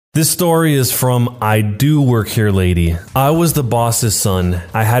This story is from IDoWorkHereLady. I was the boss's son.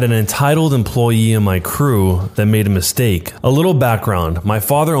 I had an entitled employee in my crew that made a mistake. A little background. My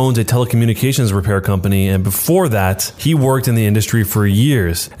father owns a telecommunications repair company, and before that, he worked in the industry for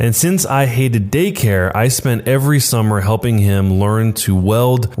years. And since I hated daycare, I spent every summer helping him learn to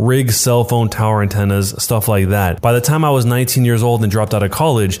weld, rig cell phone tower antennas, stuff like that. By the time I was 19 years old and dropped out of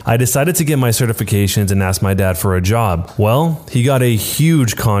college, I decided to get my certifications and asked my dad for a job. Well, he got a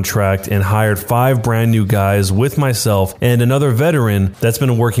huge contract and hired 5 brand new guys with myself and another veteran that's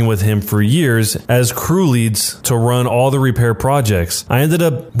been working with him for years as crew leads to run all the repair projects. I ended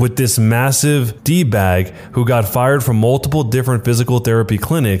up with this massive D-bag who got fired from multiple different physical therapy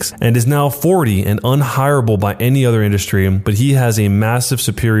clinics and is now 40 and unhireable by any other industry, but he has a massive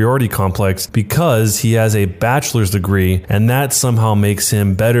superiority complex because he has a bachelor's degree, and that somehow makes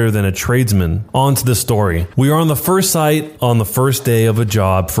him better than a tradesman. On to the story. We are on the first site on the first day of a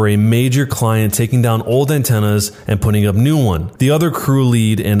job for a major client taking down old antennas and putting up new one. The other crew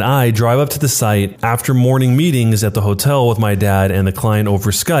lead and I drive up to the site after morning meetings at the hotel with my dad and the client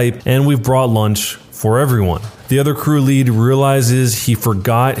over Skype, and we've brought lunch for everyone. The other crew lead realizes he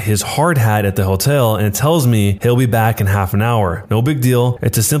forgot his hard hat at the hotel and tells me he'll be back in half an hour. No big deal.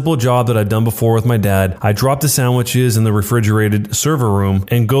 It's a simple job that I've done before with my dad. I drop the sandwiches in the refrigerated server room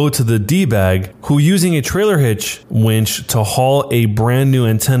and go to the D-bag, who using a trailer hitch winch to haul a brand new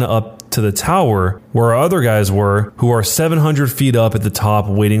antenna up to the tower where our other guys were, who are 700 feet up at the top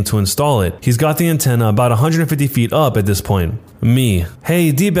waiting to install it. He's got the antenna about 150 feet up at this point. Me.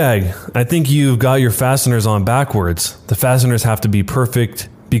 Hey, D-bag, I think you've got your fasteners on backwards. The fasteners have to be perfect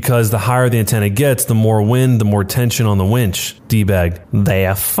because the higher the antenna gets, the more wind, the more tension on the winch. D-bag.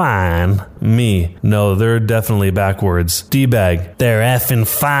 They're fine. Me. No, they're definitely backwards. D-bag. They're effing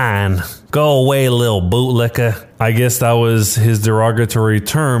fine. Go away, little bootlicker. I guess that was his derogatory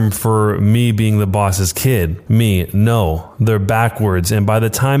term for me being the boss's kid. Me, no, they're backwards, and by the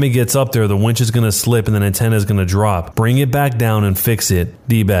time it gets up there, the winch is going to slip and the antenna is going to drop. Bring it back down and fix it.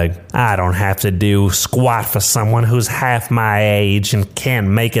 D-bag. I don't have to do squat for someone who's half my age and can't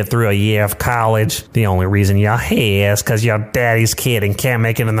make it through a year of college. The only reason you're here is because you're daddy's kid and can't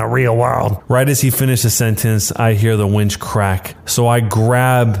make it in the real world. Right as he finished the sentence, I hear the winch crack. So I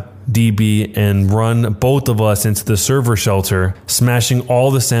grab DB and run both of us into the server shelter, smashing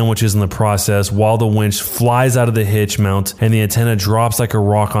all the sandwiches in the process while the winch flies out of the hitch mount and the antenna drops like a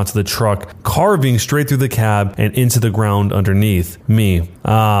rock onto the truck, carving straight through the cab and into the ground underneath. Me.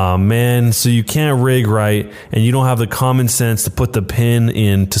 Ah, man, so you can't rig right and you don't have the common sense to put the pin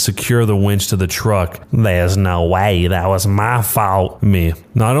in to secure the winch to the truck. There's no way, that was my fault. Me.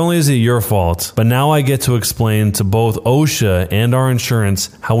 Not only is it your fault, but now I get to explain to both OSHA and our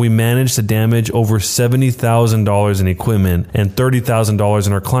insurance how we managed to damage over $70,000 in equipment and $30,000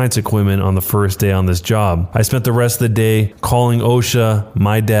 in our client's equipment on the first day on this job. I spent the rest of the day calling OSHA,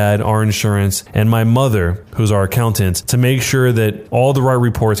 my dad, our insurance, and my mother, who's our accountant, to make sure that all the right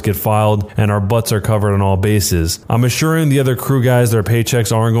reports get filed and our butts are covered on all bases. I'm assuring the other crew guys their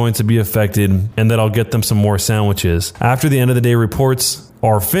paychecks aren't going to be affected and that I'll get them some more sandwiches. After the end of the day reports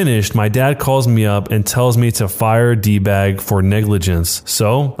are finished, my dad calls me up and tells me to fire D-bag for negligence.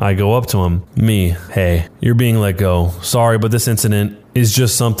 So I go up to him. Me. Hey, you're being let go. Sorry, but this incident is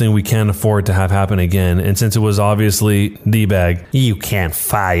just something we can't afford to have happen again. And since it was obviously D-bag, you can't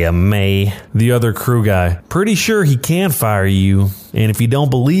fire me. The other crew guy. Pretty sure he can fire you. And if you don't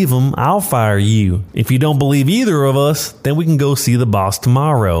believe him, I'll fire you. If you don't believe either of us, then we can go see the boss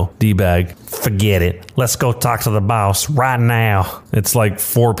tomorrow. D-bag. Forget it. Let's go talk to the boss right now. It's like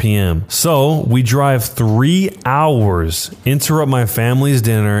 4 p.m. So we drive 3 hours, interrupt my family's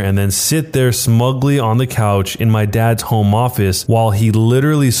dinner, and then sit there smugly on the couch in my dad's home office while he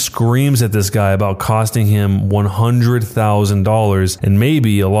literally screams at this guy about costing him $100,000 and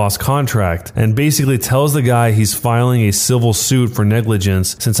maybe a lost contract, and basically tells the guy he's filing a civil suit for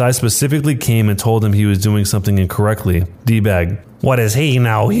negligence since I specifically came and told him he was doing something incorrectly. D-bag. What does he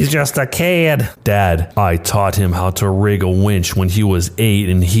know? He's just a kid. Dad, I taught him how to rig a winch when he was 8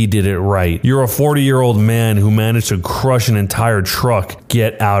 and he did it right. You're a 40-year-old man who managed to crush an entire truck.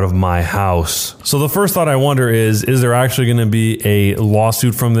 Get out of my house. So the first thought I wonder is there actually going to be a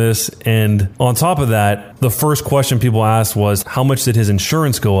lawsuit from this? And on top of that, the first question people asked was, how much did his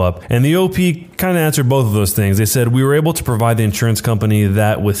insurance go up? And the OP kind of answered both of those things. They said, we were able to provide the insurance company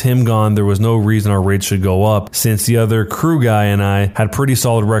that with him gone, there was no reason our rates should go up since the other crew guy and I had pretty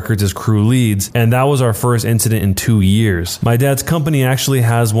solid records as crew leads, and that was our first incident in 2 years. My dad's company actually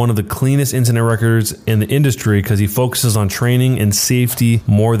has one of the cleanest incident records in the industry because he focuses on training and safety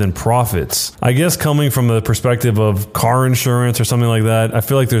more than profits. I guess coming from the perspective of car insurance or something like that, I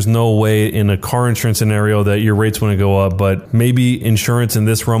feel like there's no way in a car insurance scenario that your rates wouldn't go up, but maybe insurance in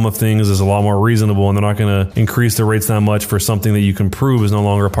this realm of things is a lot more reasonable, and they're not going to increase the rates that much for something that you can prove is no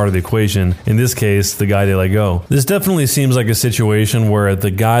longer a part of the equation. In this case, the guy they let go. This definitely seems like a situation where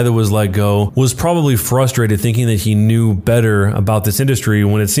the guy that was let go was probably frustrated, thinking that he knew better about this industry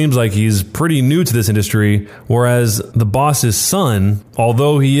when it seems like he's pretty new to this industry, whereas the boss's son,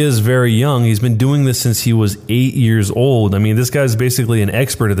 although he is very young, he's been doing this since he was 8 years old. I mean, this guy's basically an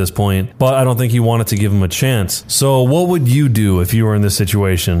expert at this point, but I don't think he wanted to give him a chance. So what would you do if you were in this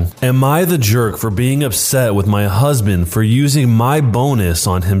situation? Am I the jerk for being upset with my husband for using my bonus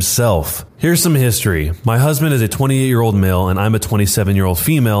on himself? Here's some history. My husband is a 28-year-old male and I'm a 27-year-old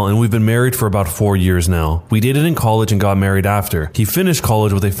female, and we've been married for about 4 years now. We dated in college and got married after. He finished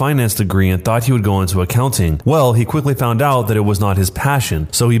college with a finance degree and thought he would go into accounting. Well, he quickly found out that it was not his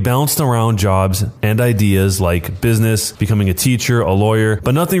passion, so he bounced around jobs and ideas like business, becoming a teacher, a lawyer,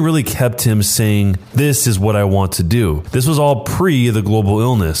 but nothing really kept him saying, this is what I want to do. This was all pre the global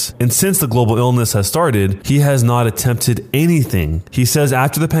illness. And since the global illness has started, he has not attempted anything. He says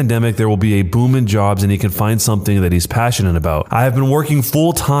after the pandemic, there will be a boom in jobs and he can find something that he's passionate about. I have been working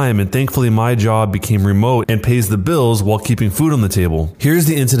full time and thankfully my job became remote and pays the bills while keeping food on the table. Here's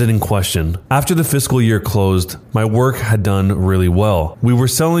the incident in question. After the fiscal year closed, my work had done really well. We were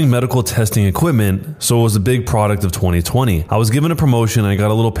selling medical testing equipment, so it was a big product of 2020. I was given a promotion and I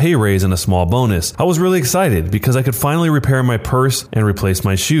got a little pay raise and a small bonus. I was really excited because I could finally repair my purse and replace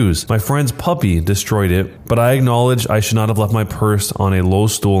my shoes. My friend's puppy destroyed it, but I acknowledged I should not have left my purse on a low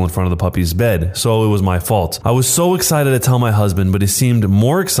stool in front of the puppy's bed, so it was my fault. I was so excited to tell my husband, but he seemed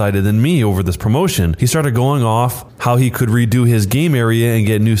more excited than me over this promotion. He started going off how he could redo his game area and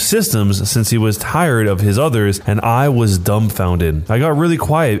get new systems since he was tired of his others, and I was dumbfounded. I got really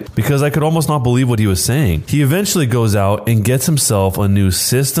quiet because I could almost not believe what he was saying. He eventually goes out and gets himself a new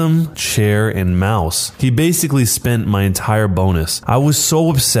system, chair, and mouse. He basically spent my entire bonus. I was so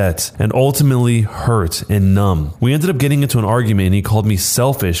upset and ultimately hurt and numb. We ended up getting into an argument and he called me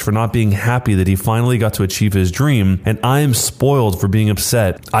selfish for not being happy that he finally got to achieve his dream, and I am spoiled for being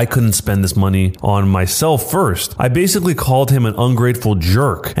upset I couldn't spend this money on myself first. I basically called him an ungrateful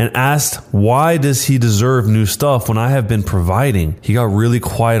jerk and asked why does he deserve new stuff when I have been providing. He got really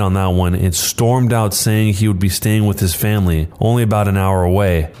quiet on that one and stormed out saying he would be staying with his family, only about an hour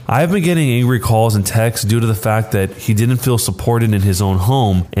away. I have been getting angry calls and texts due to the fact that he didn't feel supported in his own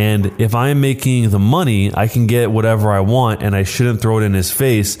home, and if I am making the money, I can get whatever I want and I shouldn't throw it in his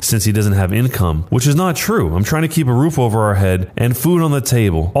face since he doesn't have income, which is not true. I'm trying to keep a roof over our head and food on the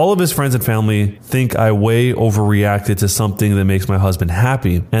table. All of his friends and family think I way overreacted to something that makes my husband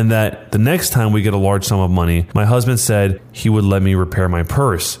happy, and that the next time we get a large sum of money, my husband said he would let me repair my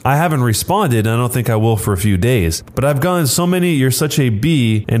purse. I haven't responded and I don't think I will for a few days, but I've gotten so many "you're such a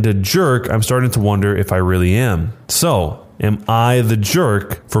B" and a jerk, I'm starting to wonder if I really am. So, am I the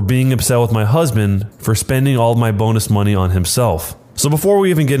jerk for being upset with my husband for spending all of my bonus money on himself? So before we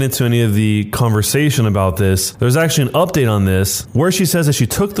even get into any of the conversation about this, there's actually an update on this where she says that she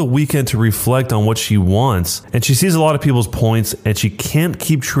took the weekend to reflect on what she wants, and she sees a lot of people's points and she can't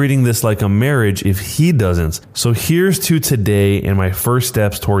keep treating this like a marriage if he doesn't. So here's to today and my first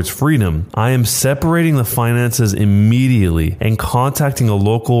steps towards freedom. I am separating the finances immediately and contacting a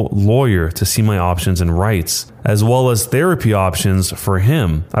local lawyer to see my options and rights, as well as therapy options for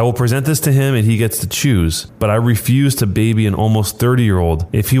him. I will present this to him and he gets to choose, but I refuse to baby an almost 30-year-old.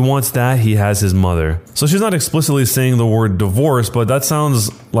 If he wants that, he has his mother. So she's not explicitly saying the word divorce, but that sounds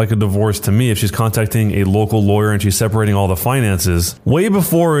like a divorce to me if she's contacting a local lawyer and she's separating all the finances. Way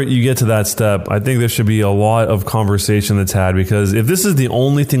before you get to that step, I think there should be a lot of conversation that's had, because if this is the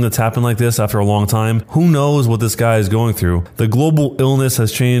only thing that's happened like this after a long time, who knows what this guy is going through? The global illness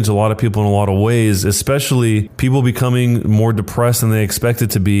has changed a lot of people in a lot of ways, especially people becoming more depressed than they expected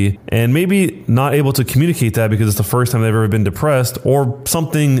to be, and maybe not able to communicate that because it's the first time they've ever been depressed, or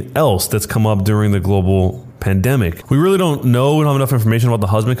something else that's come up during the global pandemic. We really don't know. We don't have enough information about the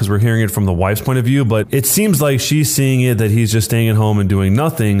husband because we're hearing it from the wife's point of view, but it seems like she's seeing it that he's just staying at home and doing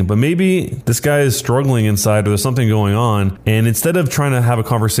nothing, but maybe this guy is struggling inside or there's something going on, and instead of trying to have a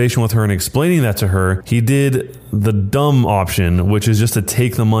conversation with her and explaining that to her, he did the dumb option, which is just to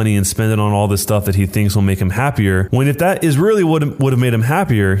take the money and spend it on all this stuff that he thinks will make him happier, when if that is really what would have made him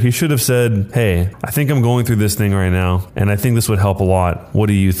happier, he should have said, hey, I think I'm going through this thing right now and I think this would help a lot. What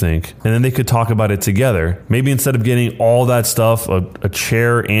do you think? And then they could talk about it together. Maybe instead of getting all that stuff, a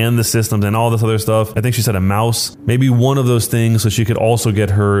chair and the systems and all this other stuff, I think she said a mouse, maybe one of those things so she could also get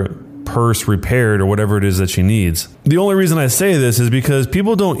her purse repaired or whatever it is that she needs. The only reason I say this is because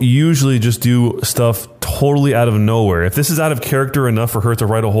people don't usually just do stuff totally out of nowhere. If this is out of character enough for her to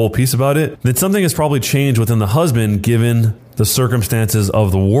write a whole piece about it, then something has probably changed within the husband given the circumstances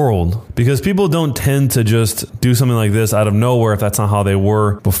of the world. Because people don't tend to just do something like this out of nowhere if that's not how they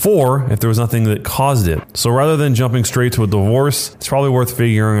were before, if there was nothing that caused it. So rather than jumping straight to a divorce, it's probably worth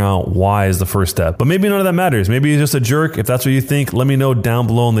figuring out why is the first step. But maybe none of that matters. Maybe he's just a jerk. If that's what you think, let me know down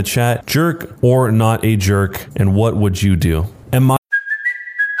below in the chat. Jerk or not a jerk, and what would you do?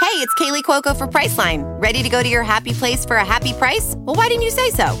 Hey, it's Kaylee Cuoco for Priceline. Ready to go to your happy place for a happy price? Well, why didn't you say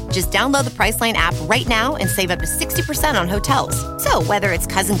so? Just download the Priceline app right now and save up to 60% on hotels. So whether it's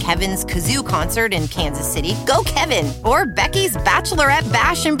Cousin Kevin's Kazoo Concert in Kansas City, go Kevin, or Becky's Bachelorette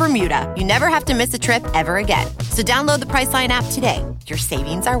Bash in Bermuda, you never have to miss a trip ever again. So download the Priceline app today. Your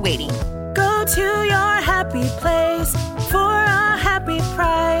savings are waiting. Go to your happy place for a happy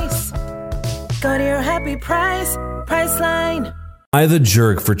price. Go to your happy price, Priceline. I the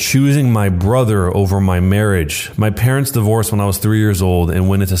jerk for choosing my brother over my marriage. My parents divorced when I was 3 years old and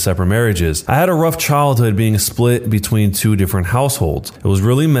went into separate marriages. I had a rough childhood being split between two different households. It was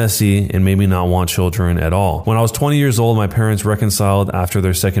really messy and made me not want children at all. When I was 20 years old, my parents reconciled after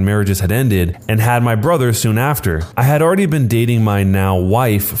their second marriages had ended and had my brother soon after. I had already been dating my now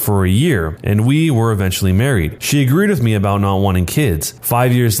wife for a year and we were eventually married. She agreed with me about not wanting kids.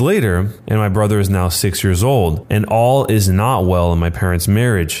 5 years later, and my brother is now 6 years old, and all is not well in my parents'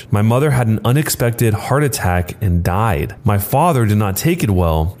 marriage. My mother had an unexpected heart attack and died. My father did not take it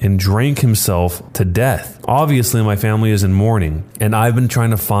well and drank himself to death. Obviously, my family is in mourning, and I've been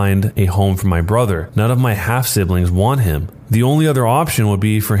trying to find a home for my brother. None of my half-siblings want him. The only other option would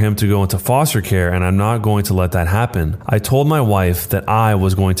be for him to go into foster care, and I'm not going to let that happen. I told my wife that I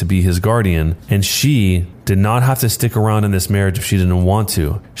was going to be his guardian, and she did not have to stick around in this marriage if she didn't want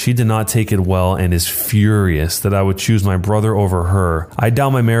to. She did not take it well and is furious that I would choose my brother over her. I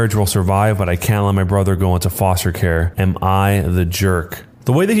doubt my marriage will survive, but I can't let my brother go into foster care. Am I the jerk?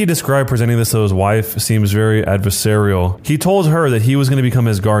 The way that he described presenting this to his wife seems very adversarial. He told her that he was going to become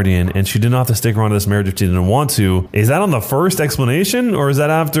his guardian and she did not have to stick around in this marriage if she didn't want to. Is that on the first explanation or is that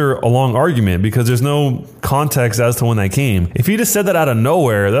after a long argument? Because there's no context as to when that came. If he just said that out of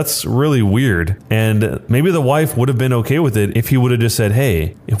nowhere, that's really weird. And maybe the wife would have been okay with it if he would have just said,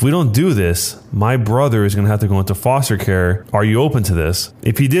 hey, if we don't do this, my brother is going to have to go into foster care. Are you open to this?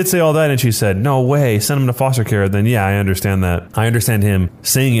 If he did say all that and she said, no way, send him to foster care, then yeah, I understand that. I understand him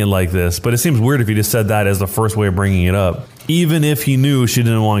saying it like this, but it seems weird if he just said that as the first way of bringing it up, even if he knew she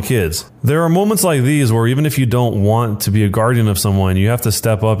didn't want kids. There are moments like these where even if you don't want to be a guardian of someone, you have to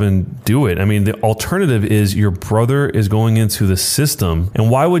step up and do it. I mean, the alternative is your brother is going into the system.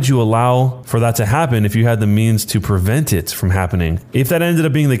 And why would you allow for that to happen if you had the means to prevent it from happening? If that ended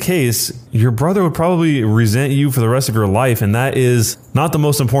up being the case, your brother would probably resent you for the rest of your life. And that is not the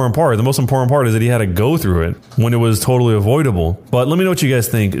most important part. The most important part is that he had to go through it when it was totally avoidable. But let me know what you guys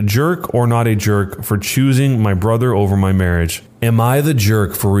think. Jerk or not a jerk for choosing my brother over my marriage? Am I the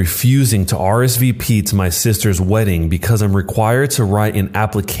jerk for refusing to RSVP to my sister's wedding because I'm required to write an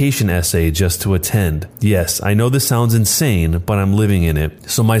application essay just to attend? Yes, I know this sounds insane, but I'm living in it.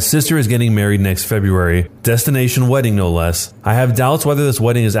 So my sister is getting married next February, destination wedding no less. I have doubts whether this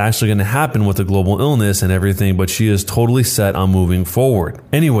wedding is actually going to happen with the global illness and everything, but she is totally set on moving forward.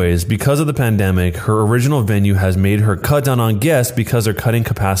 Anyways, because of the pandemic, her original venue has made her cut down on guests because they're cutting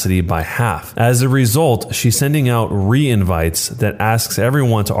capacity by half. As a result, she's sending out re-invites that asks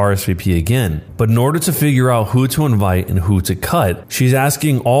everyone to RSVP again. But in order to figure out who to invite and who to cut, she's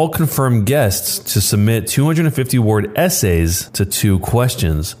asking all confirmed guests to submit 250-word essays to 2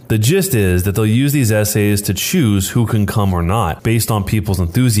 questions. The gist is that they'll use these essays to choose who can come or not, based on people's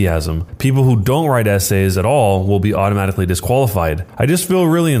enthusiasm. People who don't write essays at all will be automatically disqualified. I just feel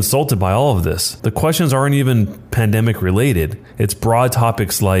really insulted by all of this. The questions aren't even pandemic related. It's broad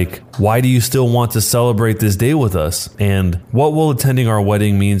topics like, why do you still want to celebrate this day with us? And what will attending our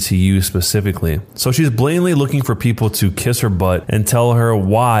wedding mean to you specifically? So she's blatantly looking for people to kiss her butt and tell her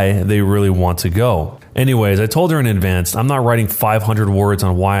why they really want to go. Anyways, I told her in advance, I'm not writing 500 words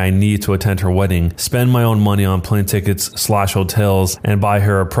on why I need to attend her wedding, spend my own money on plane tickets / hotels, and buy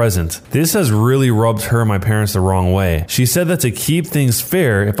her a present. This has really rubbed her and my parents the wrong way. She said that to keep things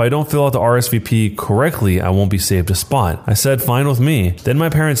fair, if I don't fill out the RSVP correctly, I won't be saved a spot. I said, fine with me. Then my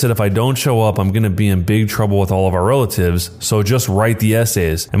parents said if I don't show up, I'm going to be in big trouble with all of our relatives, so just write the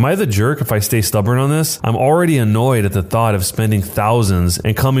essays. Am I the jerk if I stay stubborn on this? I'm already annoyed at the thought of spending thousands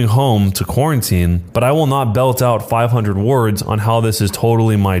and coming home to quarantine, but but I will not belt out 500 words on how this is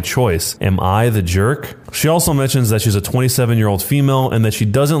totally my choice. Am I the jerk? She also mentions that she's a 27-year-old female and that she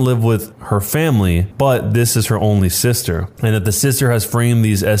doesn't live with her family, but this is her only sister. And that the sister has framed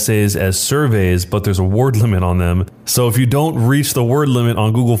these essays as surveys, but there's a word limit on them. So if you don't reach the word limit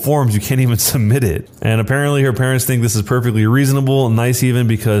on Google Forms, you can't even submit it. And apparently her parents think this is perfectly reasonable, nice even,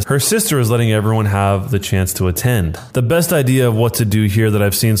 because her sister is letting everyone have the chance to attend. The best idea of what to do here that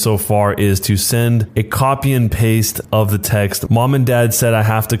I've seen so far is to send a copy and paste of the text. Mom and dad said I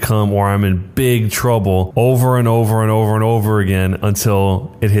have to come or I'm in big trouble, over and over and over and over again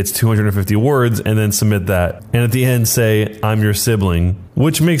until it hits 250 words, and then submit that. And at the end say, I'm your sibling.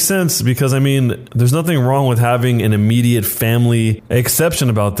 Which makes sense because, I mean, there's nothing wrong with having an immediate family exception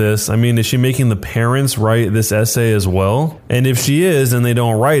about this. I mean, is she making the parents write this essay as well? And if she is and they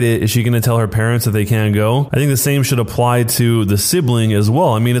don't write it, is she going to tell her parents that they can't go? I think the same should apply to the sibling as well.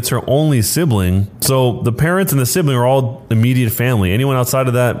 I mean, it's her only sibling. So the parents and the sibling are all immediate family. Anyone outside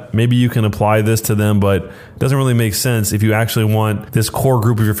of that, maybe you can apply this to them, but it doesn't really make sense if you actually want this core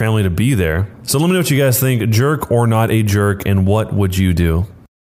group of your family to be there. So let me know what you guys think, jerk or not a jerk, and what would you do?